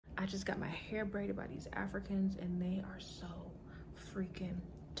just got my hair braided by these Africans and they are so freaking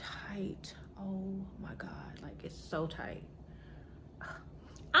tight. Oh my God, like it's so tight.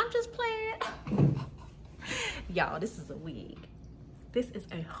 I'm just playing. Y'all, this is a wig. This is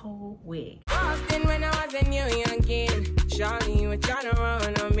a whole wig. Often when I was a new youngin', shawty, you were trying to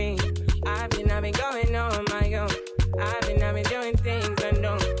run on me. I've been going on my own. I've been doing things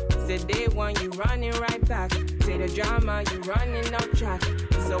unknown. Said day one, you running right back. Say the drama, you running off track.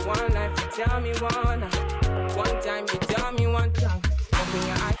 So one life, you tell me one. One time, you tell me one time. Open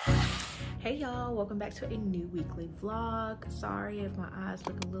your eyes. Hey y'all, welcome back to a new weekly vlog. Sorry if my eyes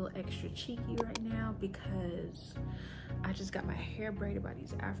look a little extra cheeky right now because I just got my hair braided by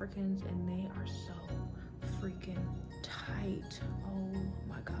these Africans and they are so freaking tight. Oh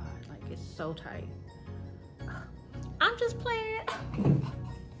my God, like it's so tight. I'm just playing.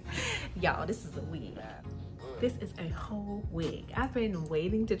 Y'all, this is a wig. This is a whole wig. I've been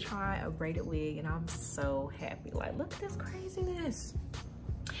waiting to try a braided wig and I'm so happy. Like, look at this craziness.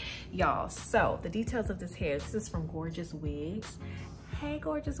 Y'all, so the details of this hair, this is from Gorgius Wigs. Hey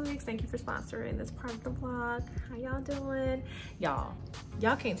Gorgius Wigs, thank you for sponsoring this part of the vlog. How y'all doing? Y'all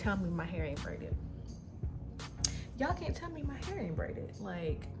can't tell me my hair ain't braided. Y'all can't tell me my hair ain't braided.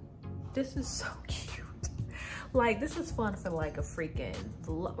 Like, this is so cute. Like, this is fun for like a freaking,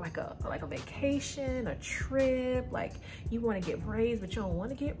 like a vacation, a trip. Like, you want to get braids, but you don't want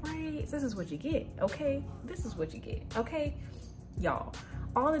to get braids. This is what you get, okay? This is what you get, okay? Y'all,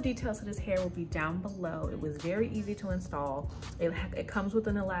 all the details of this hair will be down below. It was very easy to install. It comes with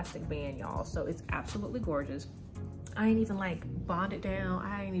an elastic band, y'all, so it's absolutely gorgeous. I ain't even like bond it down.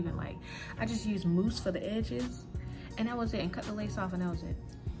 I just used mousse for the edges and that was it, and cut the lace off and that was it.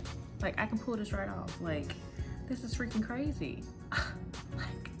 Like, I can pull this right off. Like, this is freaking crazy.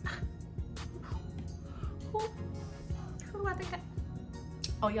 Like, who do I think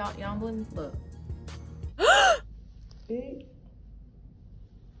oh, y'all don't believe me? Look.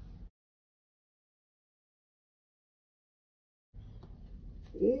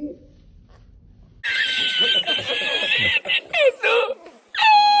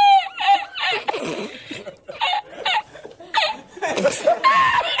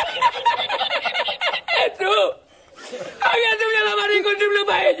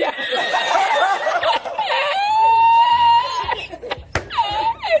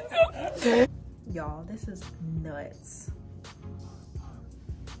 Y'all, this is nuts.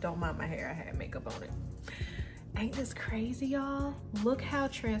 Don't mind my hair, I had makeup on it. Ain't this crazy, y'all? Look how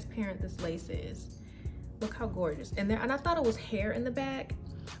transparent this lace is. Look how gorgeous. And I thought it was hair in the back,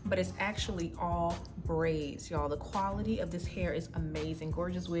 but it's actually all braids, y'all. The quality of this hair is amazing.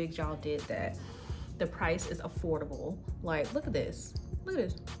 Gorgius Wigs, y'all did that. The price is affordable. Like, look at this. Look at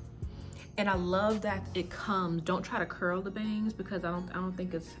this. And I love that it comes, don't try to curl the bangs because I don't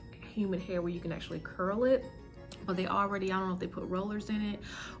think it's human hair where you can actually curl it. But they already, I don't know if they put rollers in it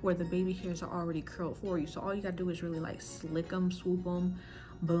or the baby hairs are already curled for you. So all you gotta do is really like slick them, swoop them,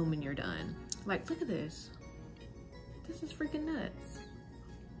 boom, and you're done. Like, look at this. This is freaking nuts.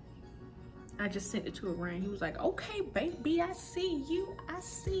 I just sent it to a Ryan. He was like, okay, baby, I see you. I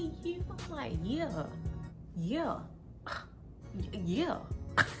see you. I'm like, yeah, yeah, yeah.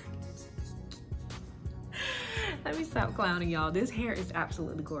 Let me stop clowning, y'all. This hair is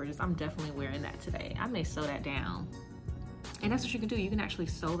absolutely gorgeous. I'm definitely wearing that today. I may sew that down. And that's what you can do. You can actually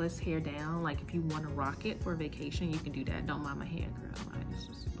sew this hair down. Like, if you want to rock it for a vacation, you can do that. Don't mind my hair, girl. It's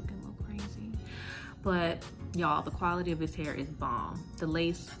just looking a little crazy. But y'all, the quality of this hair is bomb. The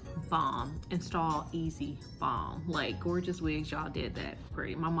lace, bomb. Install easy, bomb. Like, Gorgius Wigs, y'all did that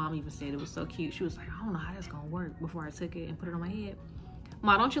great. My mom even said it was so cute. She was like, I don't know how that's gonna work, before I took it and put it on my head.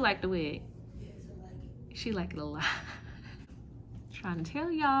 Ma, don't you like the wig? She liked it a lot. Trying to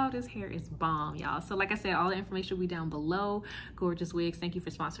tell y'all, this hair is bomb, y'all. So like I said, all the information will be down below. Gorgius Wigs, thank you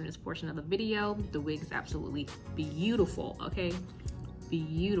for sponsoring this portion of the video. The wig is absolutely beautiful, okay?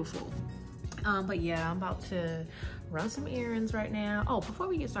 Beautiful. But yeah, I'm about to run some errands right now. Oh, before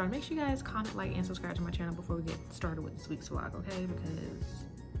we get started, make sure you guys comment, like, and subscribe to my channel before we get started with this week's vlog, okay? Because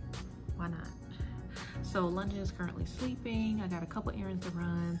why not? So London is currently sleeping. I got a couple errands to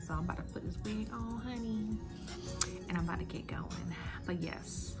run, so I'm about to put this wig on, honey, and I'm about to get going. But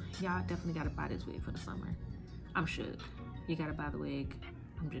yes, y'all definitely gotta buy this wig for the summer. I'm shook. You gotta buy the wig.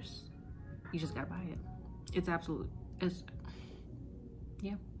 You just gotta buy it. It's absolute.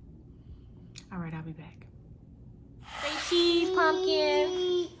 Yeah. All right, I'll be back. Hey, cheese,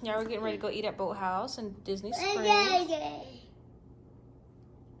 pumpkin. Y'all are getting ready to go eat at Boathouse in Disney Springs.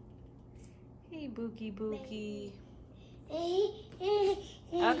 Hey, Bookie Bookie.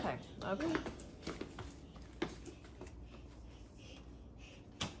 Okay.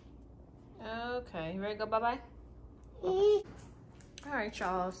 okay. You ready to go bye-bye? All right,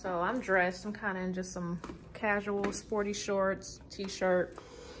 y'all. So I'm dressed. I'm kind of in just some casual sporty shorts, t-shirt,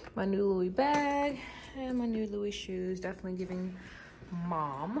 my new Louis bag, and my new Louis shoes. Definitely giving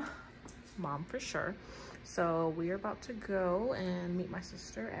mom for sure. So we are about to go and meet my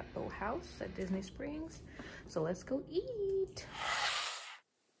sister at Boat House at Disney Springs. So let's go eat.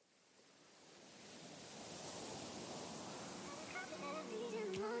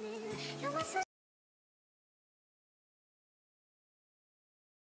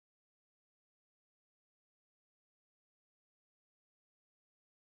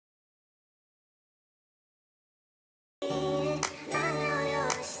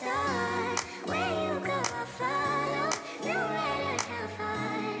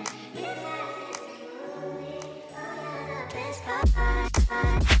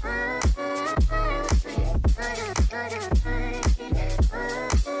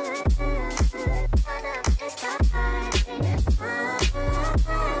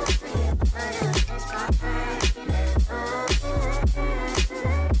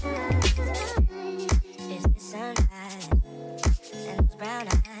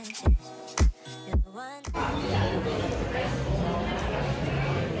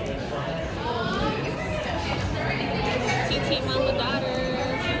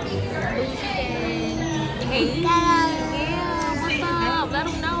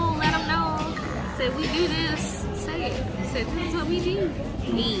 We do this. Say it. Say this is what we do.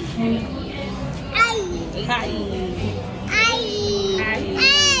 Me. Hi. Hi.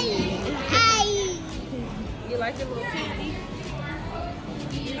 Hi. You like your little candy?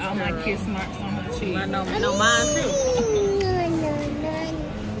 All my kiss marks on her cheek. I know mine too.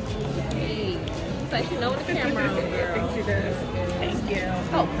 Hey. It's like you know what the camera on, girl. I think she does. Thank you.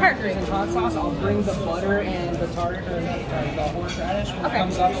 Oh, perfect. And hot sauce, I'll bring the butter and the tartar, or not the tartar, the horseradish when it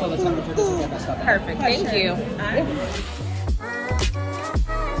comes up, so the temperature doesn't get messed up. Perfect. Thank you.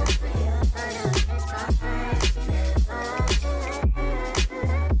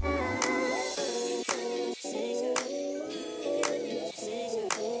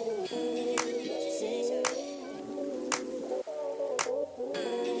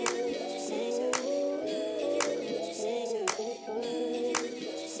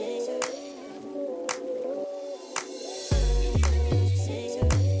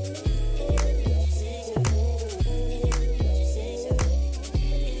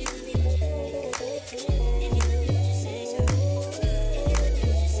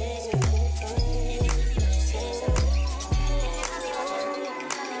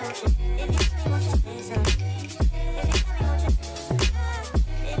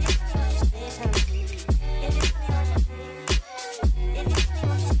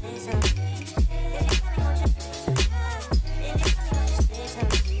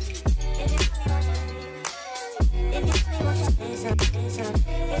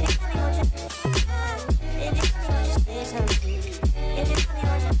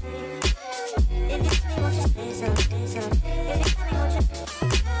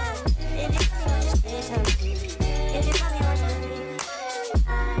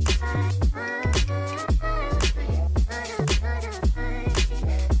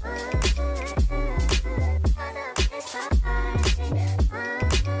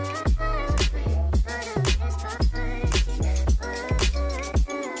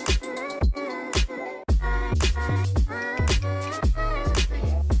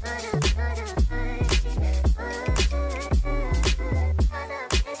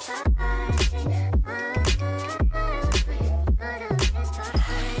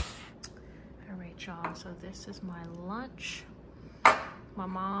 So this is my lunch. My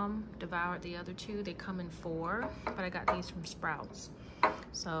mom devoured the other two. They come in 4, but I got these from Sprouts.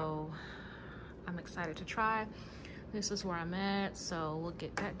 So I'm excited to try. This is where I'm at. So we'll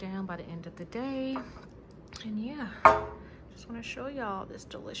get that down by the end of the day. And yeah, just want to show y'all this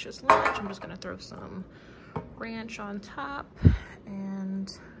delicious lunch. I'm just gonna throw some ranch on top,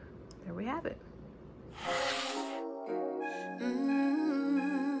 and there we have it.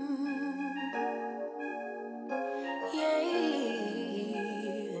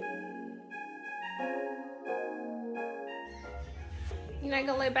 You not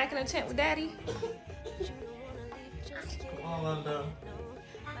gonna lay back in the tent with Daddy? Come on, Linda.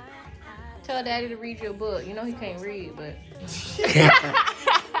 Tell Daddy to read you a book. You know he can't read, but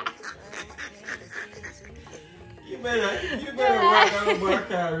You better write down a book. I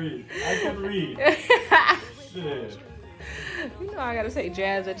can't read. I can read. Shit. You know I gotta say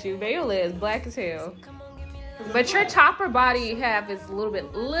jazz at you. Viola is black as hell. But your topper body half is a little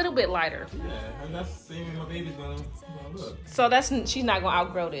bit lighter. Yeah, and that's the same way my baby's gonna look. So she's not gonna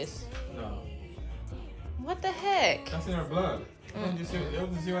outgrow this. No. What the heck? That's in her blood. Don't you see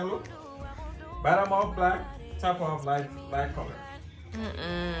what I look? Bottom off black, top off light color.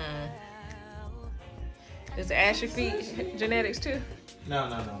 Is the ashy feet genetics too? No.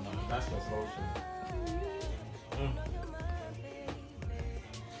 That's what's lotion.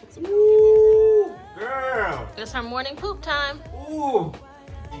 Ooh, girl. It's her morning poop time. Ooh,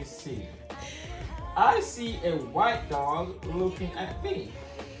 you see. I see a white dog looking at me.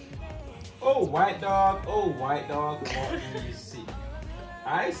 Oh, white dog, what do you see?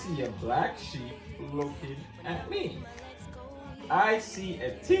 I see a black sheep looking at me. I see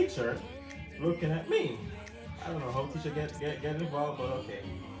a teacher looking at me. I don't know how teacher get involved, but okay.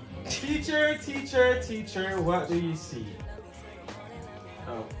 Teacher, what do you see?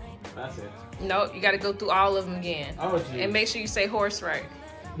 Oh, that's it. No, you got to go through all of them again. Oh, geez. And make sure you say horse right.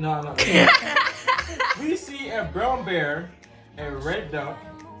 No. We see a brown bear, a red duck,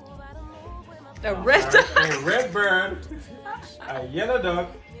 The rest of a red bird, a yellow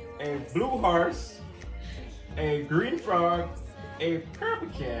duck, a blue horse, a green frog, a purple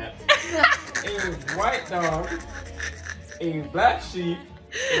cat, a white dog, a black sheep,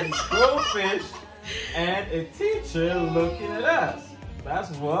 a goldfish, and a teacher looking at us. That's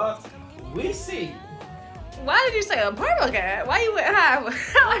what we see. Why did you say a purple cat? Why you went high?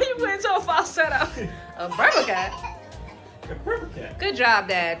 Why you went so falsetto? A purple cat? A purple cat. Good job,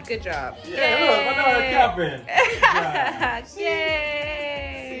 Dad. Good job. Yeah, look, my daughter capping.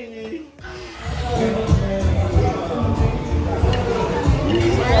 Yay!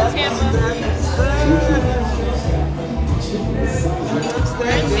 We're in Tampa.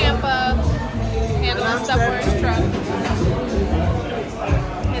 We're in Tampa. Handling stuff for his truck.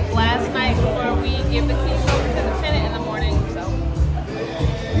 It's last night before we give the keys over to the tenant in the morning, so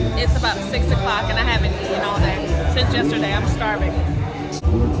it's about 6 o'clock and I haven't eaten all day. Since yesterday, I'm starving.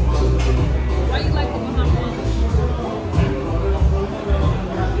 Why you like the Bahamas?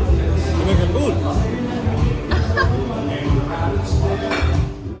 You're making food.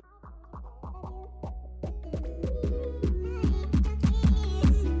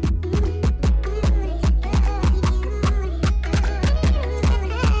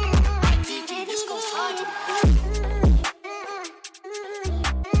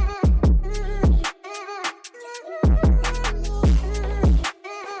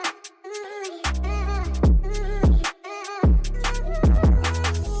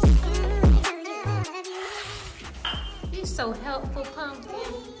 So helpful,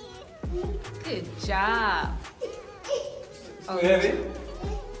 Pumpkin. Good job. Oh, heavy?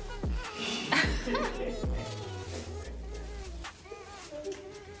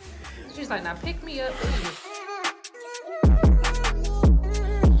 She's like, now pick me up, please.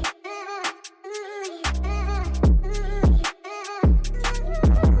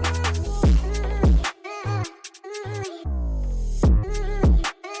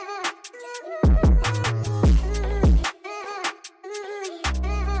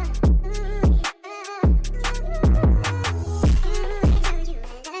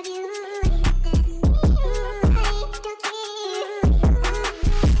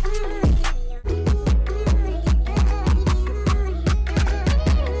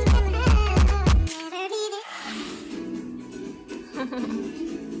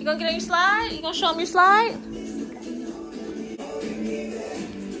 You gonna get on your slide? You gonna show them your slide?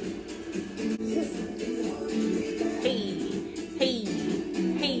 Hey.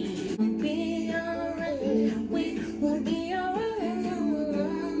 Be alright. We will be alright.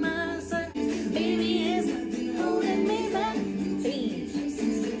 Baby is holding me back. Hey.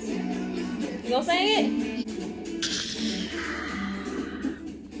 You gonna sing it?